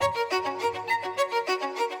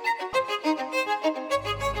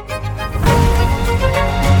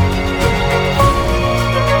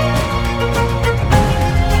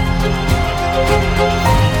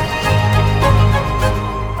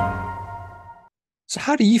So,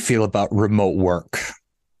 how do you feel about remote work?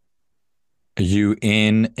 Are you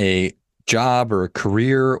in a job or a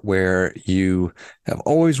career where you have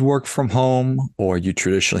always worked from home, or you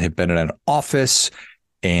traditionally have been in an office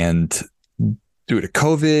and due to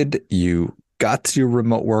COVID, you got to do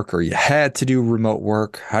remote work or you had to do remote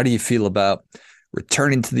work? How do you feel about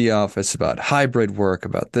returning to the office, about hybrid work,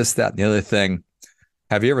 about this, that, and the other thing?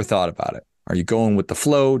 Have you ever thought about it? Are you going with the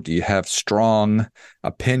flow? Do you have strong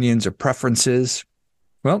opinions or preferences?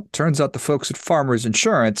 Well, turns out the folks at Farmers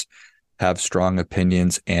Insurance have strong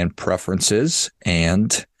opinions and preferences.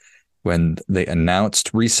 And when they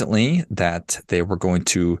announced recently that they were going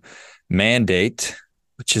to mandate,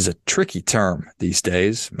 which is a tricky term these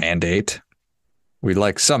days, mandate. We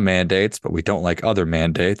like some mandates, but we don't like other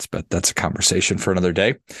mandates, but that's a conversation for another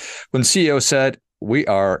day. When the CEO said, we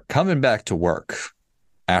are coming back to work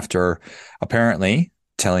after apparently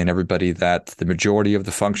telling everybody that the majority of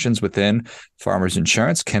the functions within Farmers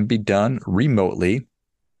Insurance can be done remotely.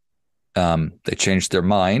 They changed their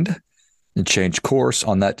mind and changed course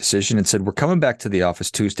on that decision and said, we're coming back to the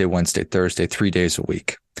office Tuesday, Wednesday, Thursday, 3 days a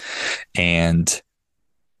week. And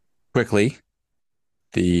quickly,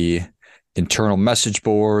 the internal message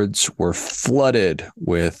boards were flooded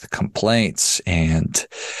with complaints and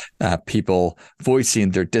people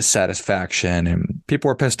voicing their dissatisfaction, and people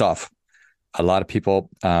were pissed off. A lot of people,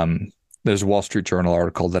 there's a Wall Street Journal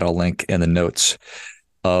article that I'll link in the notes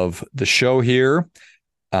of the show here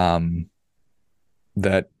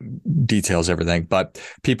that details everything. But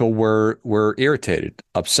people were irritated,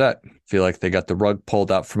 upset, feel like they got the rug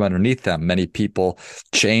pulled out from underneath them. Many people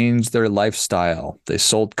changed their lifestyle. They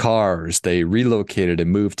sold cars. They relocated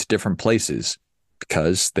and moved to different places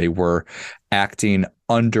because they were acting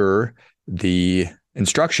under the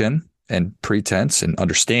instruction and pretense and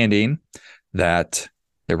understanding that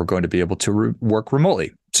they were going to be able to work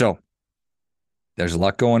remotely. So there's a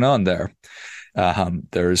lot going on there.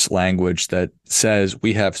 There's language that says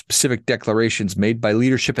we have specific declarations made by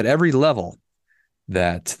leadership at every level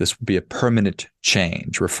that this will be a permanent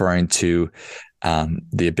change, referring to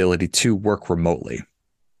the ability to work remotely.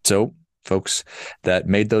 So folks that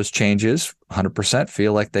made those changes 100%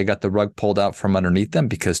 feel like they got the rug pulled out from underneath them,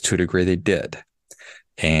 because to a degree they did.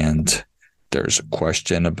 And there's a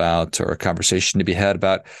question about, or a conversation to be had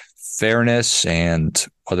about, fairness and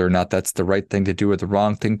whether or not that's the right thing to do or the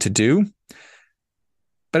wrong thing to do.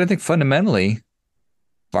 But I think fundamentally,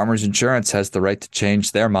 Farmers Insurance has the right to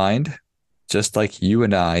change their mind, just like you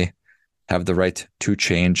and I have the right to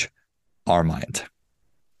change our mind.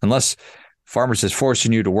 Unless Farmers is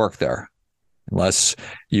forcing you to work there, unless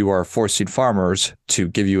you are forcing Farmers to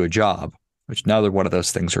give you a job, which neither one of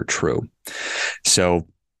those things are true. So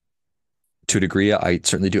to a degree, I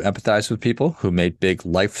certainly do empathize with people who made big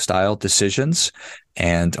lifestyle decisions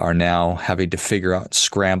and are now having to figure out,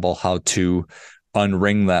 scramble how to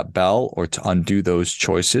unring that bell or to undo those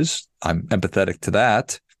choices. I'm empathetic to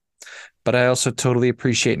that. But I also totally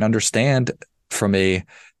appreciate and understand from a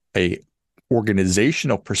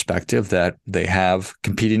organizational perspective that they have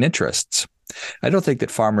competing interests. I don't think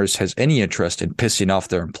that Farmers has any interest in pissing off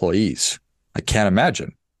their employees. I can't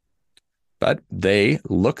imagine. But they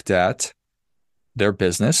looked at their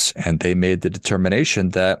business and they made the determination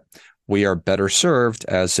that we are better served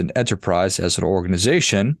as an enterprise, as an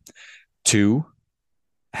organization, to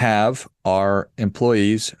have our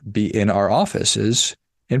employees be in our offices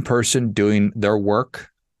in person, doing their work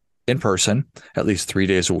in person at least 3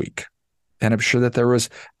 days a week. And I'm sure that there was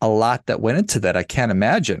a lot that went into that. I can't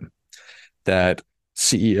imagine that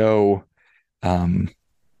CEO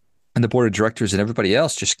and the board of directors and everybody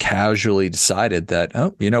else just casually decided that,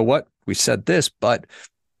 oh, you know what? We said this, but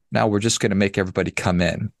now we're just going to make everybody come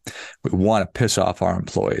in. We want to piss off our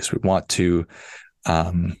employees. We want to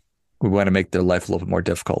make their life a little bit more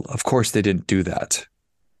difficult. Of course, they didn't do that.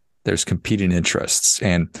 There's competing interests.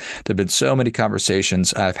 And there have been so many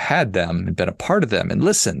conversations. I've had them and been a part of them and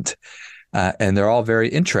listened. And they're all very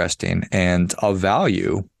interesting and of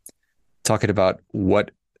value, talking about what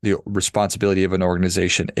the responsibility of an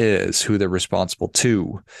organization is, who they're responsible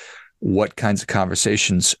to, what kinds of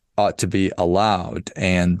conversations ought to be allowed,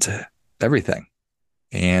 and everything.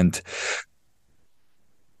 And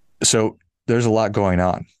so there's a lot going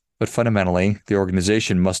on. But fundamentally, the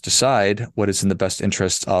organization must decide what is in the best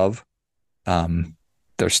interests of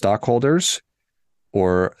their stockholders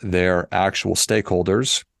or their actual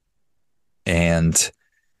stakeholders. And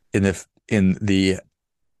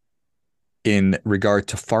in regard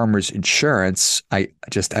to Farmers Insurance, I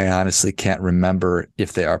honestly can't remember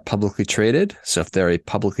if they are publicly traded. So if they're a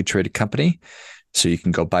publicly traded company, so you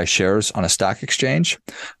can go buy shares on a stock exchange,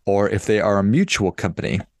 or if they are a mutual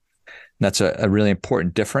company. That's a really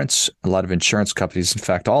important difference. A lot of insurance companies, in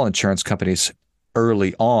fact, all insurance companies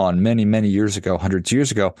early on, many, many years ago, hundreds of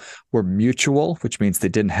years ago, were mutual, which means they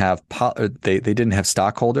didn't have they didn't have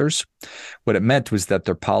stockholders. What it meant was that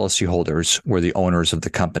their policyholders were the owners of the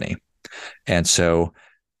company. And so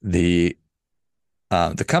the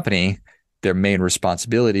company, their main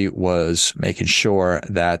responsibility was making sure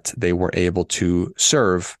that they were able to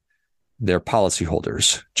serve their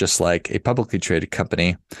policyholders. Just like a publicly traded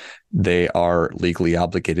company, they are legally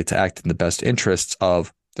obligated to act in the best interests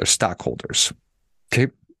of their stockholders.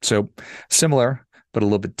 Okay, so similar, but a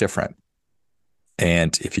little bit different.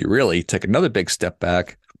 And if you really take another big step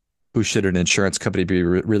back, who should an insurance company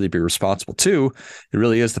really be responsible to? It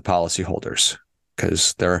really is the policyholders,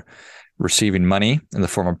 because they're receiving money in the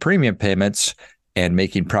form of premium payments and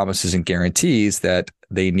making promises and guarantees that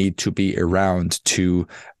they need to be around to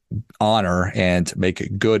honor and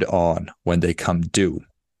make good on when they come due.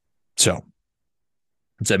 So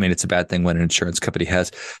does that mean it's a bad thing when an insurance company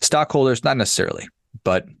has stockholders? Not necessarily,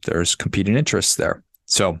 but there's competing interests there.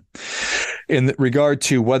 So in regard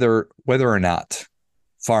to whether or not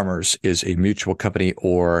Farmers is a mutual company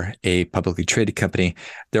or a publicly traded company,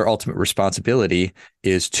 their ultimate responsibility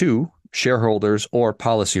is to shareholders or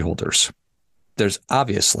policyholders. There's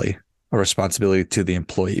obviously a responsibility to the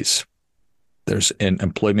employees. There's an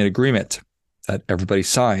employment agreement that everybody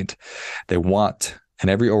signed. They want, and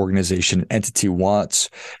every organization, entity wants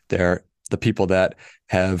the people that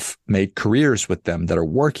have made careers with them, that are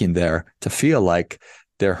working there, to feel like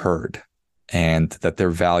they're heard and that they're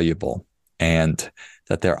valuable and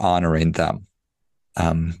that they're honoring them.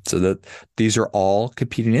 So that these are all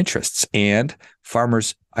competing interests. And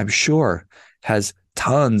Farmers, I'm sure, has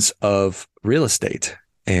tons of real estate,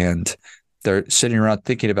 and they're sitting around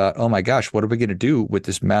thinking about, oh my gosh, what are we going to do with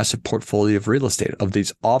this massive portfolio of real estate, of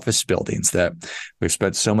these office buildings that we've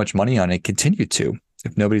spent so much money on and continue to?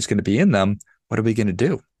 If nobody's going to be in them, what are we going to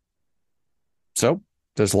do? So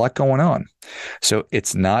there's a lot going on. So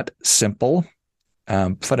it's not simple.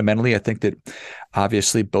 Fundamentally, I think that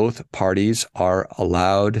obviously both parties are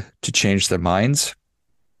allowed to change their minds.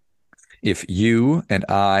 If you and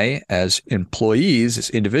I, as employees, as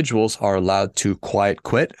individuals, are allowed to quiet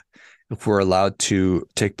quit, if we're allowed to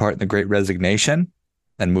take part in the Great Resignation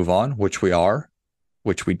and move on, which we are,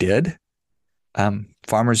 which we did,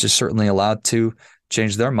 Farmers is certainly allowed to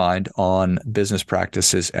change their mind on business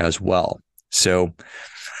practices as well. So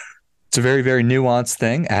it's a very, very nuanced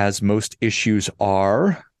thing, as most issues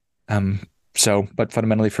are. But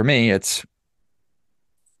fundamentally for me, it's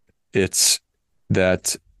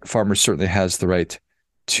that Farmers certainly has the right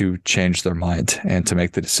to change their mind and to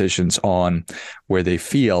make the decisions on where they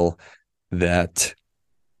feel that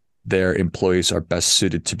their employees are best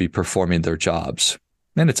suited to be performing their jobs.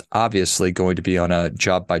 And it's obviously going to be on a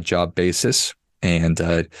job-by-job basis and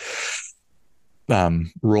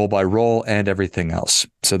role by role and everything else.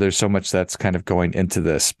 So there's so much that's kind of going into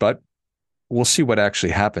this, but we'll see what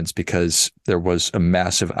actually happens, because there was a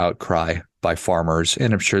massive outcry by farmers,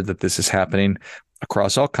 and I'm sure that this is happening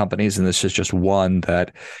across all companies, and this is just one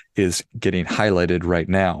that is getting highlighted right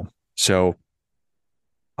now. So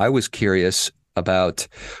I was curious about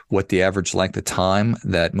what the average length of time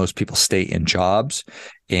that most people stay in jobs,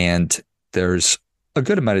 and there's a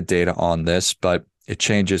good amount of data on this, but it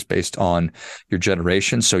changes based on your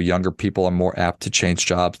generation. So younger people are more apt to change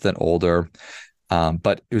jobs than older.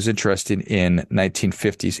 But it was interesting in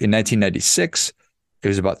 1950s. In 1996, it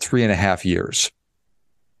was about 3.5 years.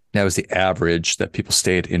 That was the average that people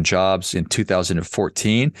stayed in jobs. In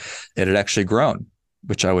 2014, it had actually grown,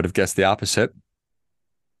 which I would have guessed the opposite.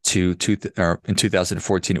 In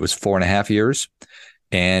 2014, it was 4.5 years.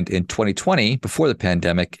 And in 2020, before the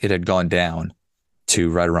pandemic, it had gone down to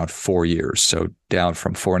right around 4 years. So down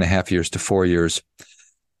from 4.5 years to 4 years.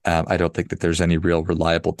 I don't think that there's any real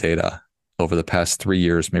reliable data over the past 3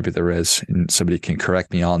 years. Maybe there is, and somebody can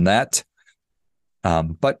correct me on that.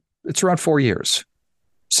 But it's around 4 years.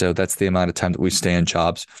 So that's the amount of time that we stay in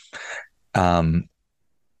jobs. I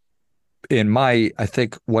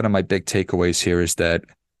think one of my big takeaways here is that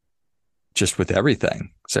just with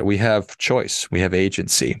everything, is that we have choice, we have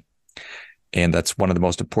agency. And that's one of the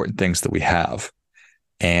most important things that we have.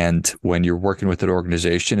 And when you're working with an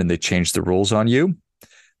organization and they change the rules on you,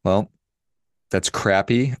 well, that's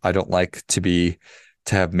crappy. I don't like to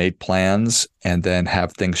have made plans and then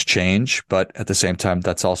have things change. But at the same time,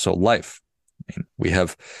 that's also life. I mean, we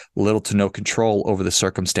have little to no control over the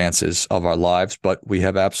circumstances of our lives, but we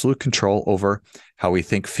have absolute control over how we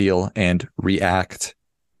think, feel, and react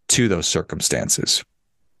to those circumstances.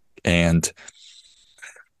 And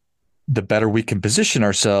the better we can position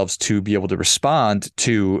ourselves to be able to respond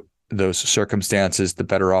to those circumstances, the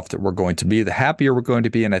better off that we're going to be, the happier we're going to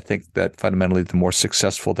be. And I think that fundamentally, the more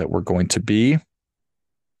successful that we're going to be.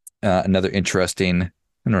 Another interesting, I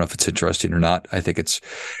don't know if it's interesting or not. I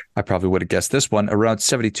probably would have guessed this one. Around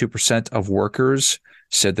 72% of workers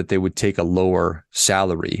said that they would take a lower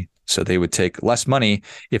salary. So they would take less money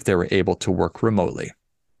if they were able to work remotely.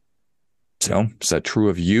 So is that true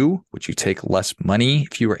of you? Would you take less money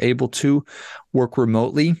if you were able to work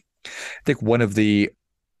remotely? I think one of the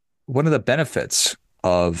benefits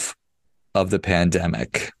of the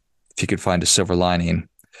pandemic, if you could find a silver lining,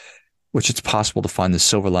 which it's possible to find the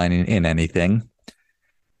silver lining in anything,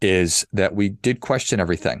 is that we did question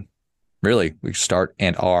everything. Really, we start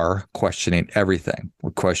and are questioning everything.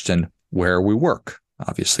 We question where we work.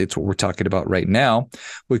 Obviously, it's what we're talking about right now.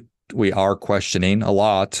 We are questioning a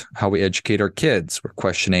lot how we educate our kids. We're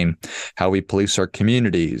questioning how we police our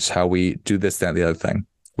communities, how we do this, that, and the other thing.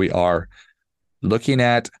 We are looking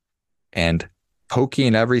at and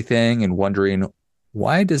poking everything and wondering,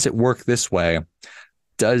 why does it work this way?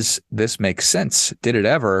 Does this make sense? Did it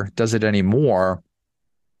ever? Does it anymore?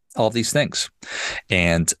 All of these things.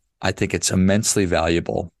 And I think it's immensely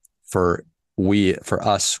valuable for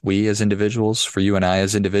us as individuals, for you and I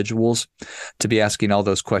as individuals, to be asking all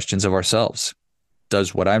those questions of ourselves.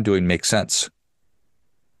 Does what I'm doing make sense?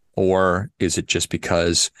 Or is it just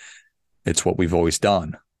because it's what we've always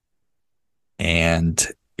done? And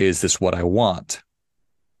is this what I want?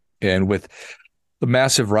 And with the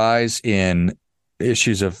massive rise in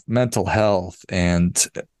issues of mental health and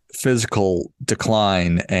physical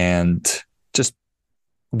decline, and just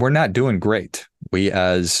we're not doing great. We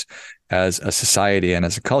as a society and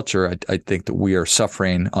as a culture, I think that we are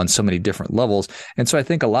suffering on so many different levels. And so I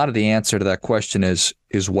think a lot of the answer to that question is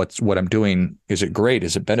what I'm doing, is it great?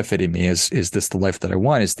 Is it benefiting me? Is this the life that I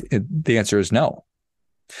want? The answer is no.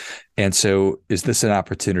 And so is this an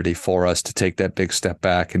opportunity for us to take that big step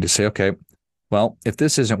back and to say, okay, well, if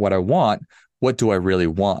this isn't what I want, what do I really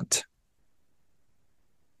want?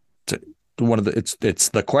 It's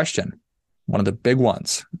the question, one of the big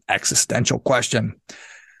ones, existential question.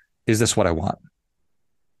 Is this what I want?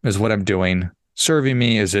 Is what I'm doing serving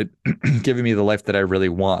me? Is it giving me the life that I really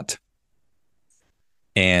want?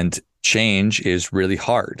 And change is really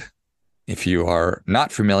hard. If you are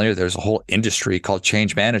not familiar, there's a whole industry called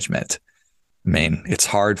change management. I mean, it's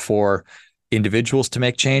hard for individuals to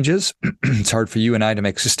make changes. It's hard for you and I to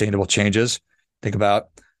make sustainable changes. Think about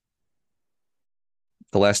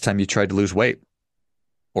the last time you tried to lose weight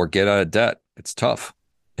or get out of debt. It's tough.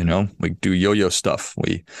 We do yo-yo stuff.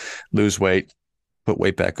 We lose weight, put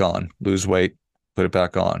weight back on, lose weight, put it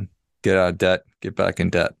back on, get out of debt, get back in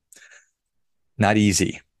debt. Not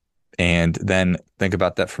easy. And then think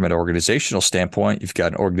about that from an organizational standpoint. You've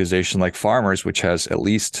got an organization like Farmers, which has at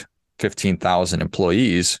least 15,000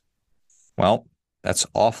 employees. Well, that's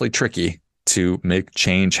awfully tricky to make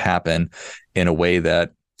change happen in a way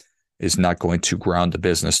that is not going to ground the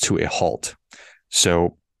business to a halt.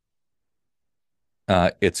 So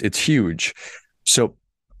it's huge. So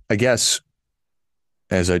I guess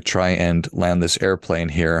as I try and land this airplane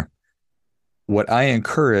here, what I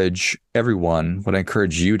encourage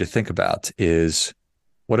you to think about is,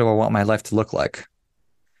 what do I want my life to look like?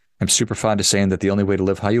 I'm super fond of saying that the only way to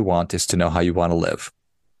live how you want is to know how you want to live.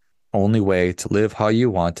 Only way to live how you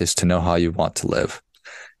want is to know how you want to live.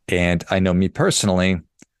 And I know me personally,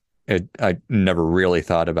 I never really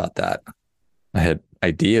thought about that. I had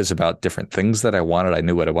ideas about different things that I wanted. I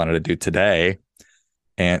knew what I wanted to do today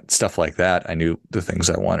and stuff like that. I knew the things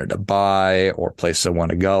I wanted to buy or places I want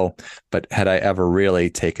to go. But had I ever really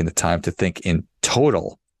taken the time to think in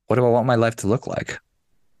total, what do I want my life to look like?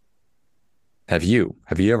 Have you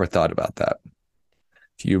ever thought about that?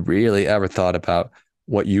 Have you really ever thought about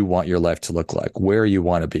what you want your life to look like, where you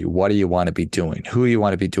want to be, what do you want to be doing, who you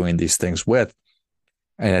want to be doing these things with?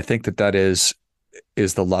 And I think that is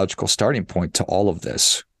the logical starting point to all of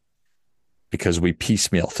this, because we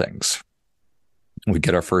piecemeal things. We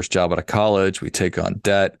get our first job out of college, we take on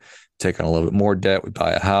debt, take on a little bit more debt, we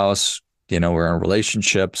buy a house, we're in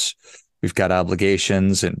relationships, we've got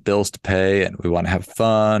obligations and bills to pay, and we want to have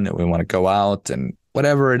fun, and we want to go out, and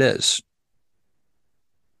whatever it is.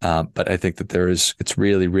 But I think that it's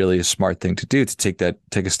really, really a smart thing to do, to take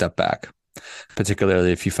a step back,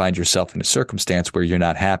 particularly if you find yourself in a circumstance where you're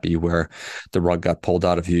not happy, where the rug got pulled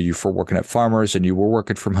out of you. You were working at Farmers and you were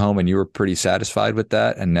working from home and you were pretty satisfied with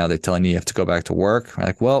that. And now they're telling you have to go back to work. I'm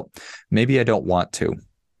like, well, maybe I don't want to.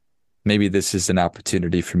 Maybe this is an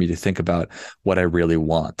opportunity for me to think about what I really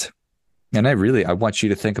want. And I want you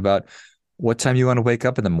to think about what time you want to wake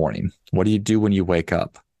up in the morning. What do you do when you wake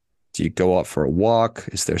up? Do you go out for a walk?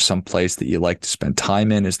 Is there some place that you like to spend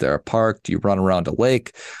time in? Is there a park? Do you run around a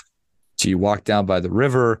lake? Do you walk down by the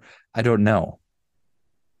river? I don't know.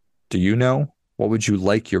 Do you know? What would you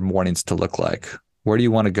like your mornings to look like? Where do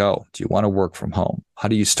you want to go? Do you want to work from home? How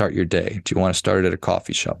do you start your day? Do you want to start it at a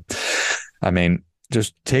coffee shop? I mean,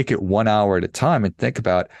 just take it 1 hour at a time and think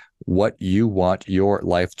about what you want your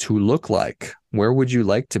life to look like. Where would you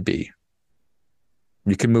like to be?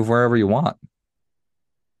 You can move wherever you want.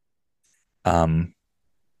 Now,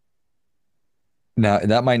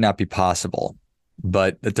 that might not be possible,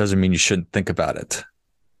 but that doesn't mean you shouldn't think about it.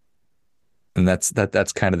 And that's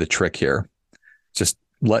kind of the trick here. Just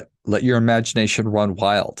let your imagination run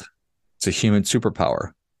wild. It's a human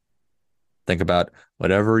superpower. Think about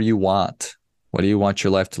whatever you want. What do you want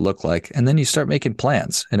your life to look like? And then you start making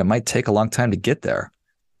plans. And it might take a long time to get there.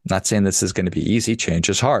 I'm not saying this is going to be easy. Change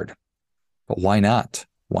is hard. But why not?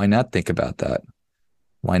 Why not think about that?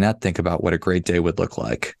 Why not think about what a great day would look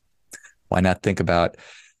like? Why not think about,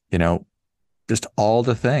 just all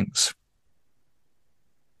the things?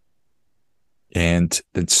 And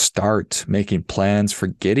then start making plans for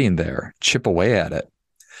getting there. Chip away at it.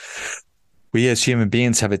 We as human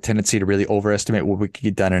beings have a tendency to really overestimate what we can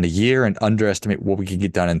get done in a year and underestimate what we can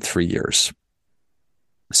get done in 3 years.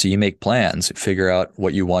 So you make plans, figure out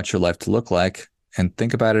what you want your life to look like, and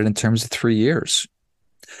think about it in terms of 3 years.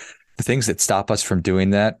 The things that stop us from doing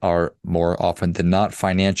that are more often than not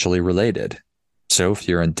financially related. So if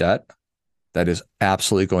you're in debt, that is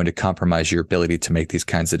absolutely going to compromise your ability to make these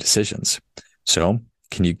kinds of decisions. So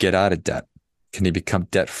can you get out of debt? Can you become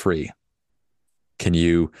debt-free? Can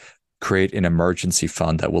you create an emergency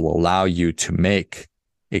fund that will allow you to make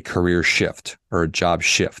a career shift or a job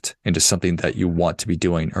shift into something that you want to be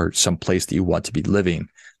doing or some place that you want to be living?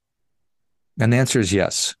 And the answer is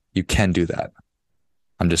yes, you can do that.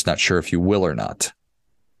 I'm just not sure if you will or not.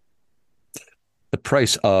 The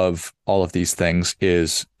price of all of these things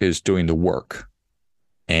is doing the work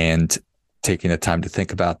and taking the time to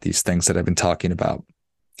think about these things that I've been talking about,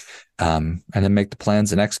 and then make the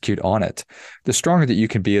plans and execute on it. The stronger that you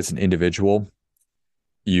can be as an individual,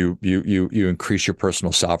 you increase your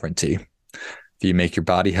personal sovereignty. If you make your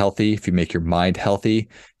body healthy, if you make your mind healthy,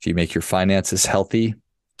 if you make your finances healthy,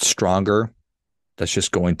 stronger, that's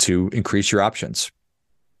just going to increase your options.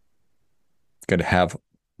 Going to have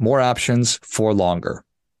more options for longer.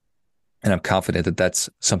 And I'm confident that that's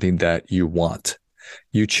something that you want.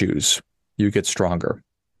 You choose. You get stronger.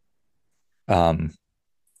 In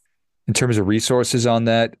terms of resources on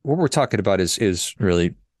that, what we're talking about is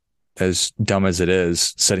really, as dumb as it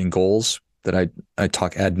is, setting goals that I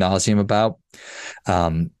talk ad nauseum about.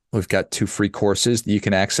 We've got 2 free courses that you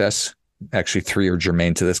can access. Actually, 3 are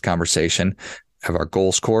germane to this conversation. We have our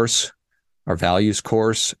goals course, our values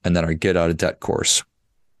course, and then our get out of debt course.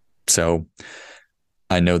 So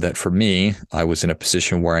I know that for me, I was in a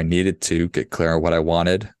position where I needed to get clear on what I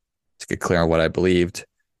wanted, to get clear on what I believed,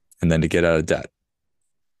 and then to get out of debt.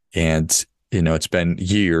 And, it's been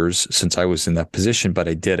years since I was in that position, but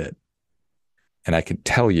I did it. And I can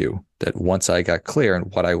tell you that once I got clear on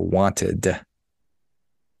what I wanted,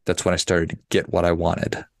 that's when I started to get what I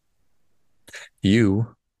wanted.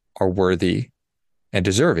 You are worthy and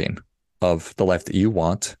deserving of the life that you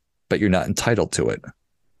want, but you're not entitled to it.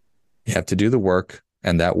 You have to do the work,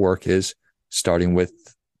 and that work is starting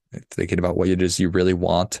with thinking about what it is you really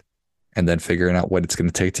want, and then figuring out what it's going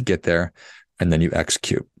to take to get there, and then you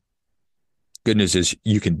execute. Good news is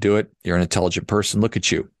you can do it. You're an intelligent person. Look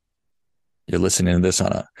at you. You're listening to this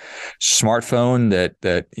on a smartphone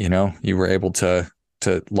that you were able to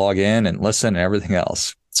log in and listen and everything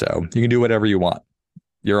else. So you can do whatever you want.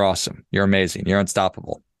 You're awesome. You're amazing. You're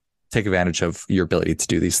unstoppable. Take advantage of your ability to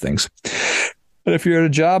do these things. But if you're at a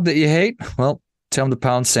job that you hate, well, tell them to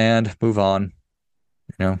pound sand, move on.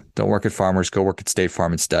 Don't work at Farmers, go work at State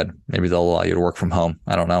Farm instead. Maybe they'll allow you to work from home.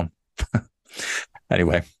 I don't know.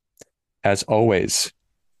 Anyway, as always,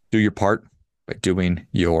 do your part by doing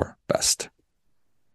your best.